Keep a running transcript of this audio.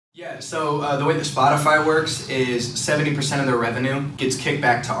Yeah, so the way that Spotify works is 70% of their revenue gets kicked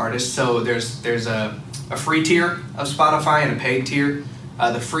back to artists. So there's a free tier of Spotify and a paid tier.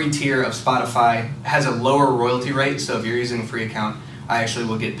 The free tier of Spotify has a lower royalty rate, so if you're using a free account, I actually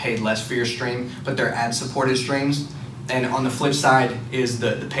will get paid less for your stream, but they're ad-supported streams. And on the flip side is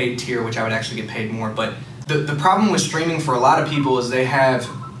the paid tier, which I would actually get paid more. But the problem with streaming for a lot of people is they have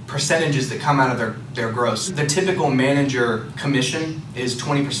percentages that come out of their gross. The typical manager commission is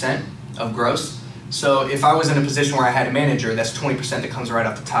 20% of gross. So if I was in a position where I had a manager, that's 20% that comes right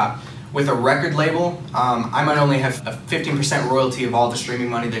off the top. With a record label, I might only have a 15% royalty of all the streaming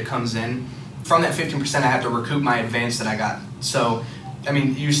money that comes in. From that 15%, I have to recoup my advance that I got. So, I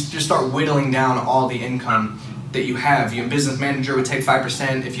mean, you just start whittling down all the income that you have. Your business manager would take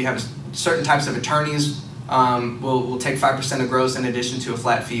 5%. If you have certain types of attorneys, we'll take 5% of gross in addition to a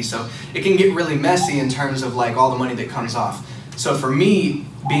flat fee. So it can get really messy in terms of like all the money that comes off. So for me,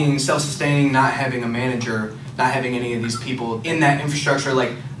 being self-sustaining, not having a manager, not having any of these people in that infrastructure,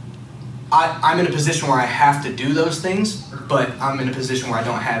 like I'm in a position where I have to do those things, but I'm in a position where I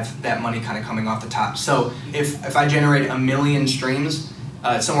don't have that money kind of coming off the top. So if I generate 1 million streams,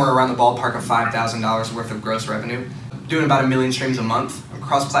 somewhere around the ballpark of $5,000 worth of gross revenue, doing about 1 million streams a month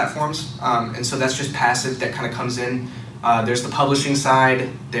across platforms, and so that's just passive that kind of comes in. There's the publishing side,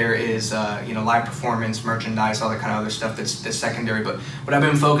 there is live performance, merchandise, all that kind of other stuff that's secondary. But what I've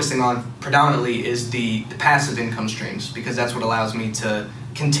been focusing on predominantly is the passive income streams, because that's what allows me to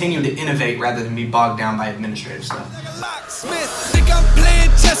continue to innovate rather than be bogged down by administrative stuff. Think I'm playing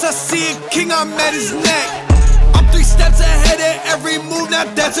chess, I see a king, I'm at his neck. I'm 3 steps ahead of every move, now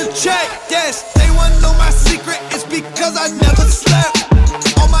that's a check. Yes, they wanna know my secret, it's because I never slept.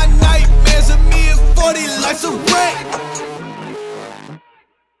 All my nightmares of me is 40, life's a wreck.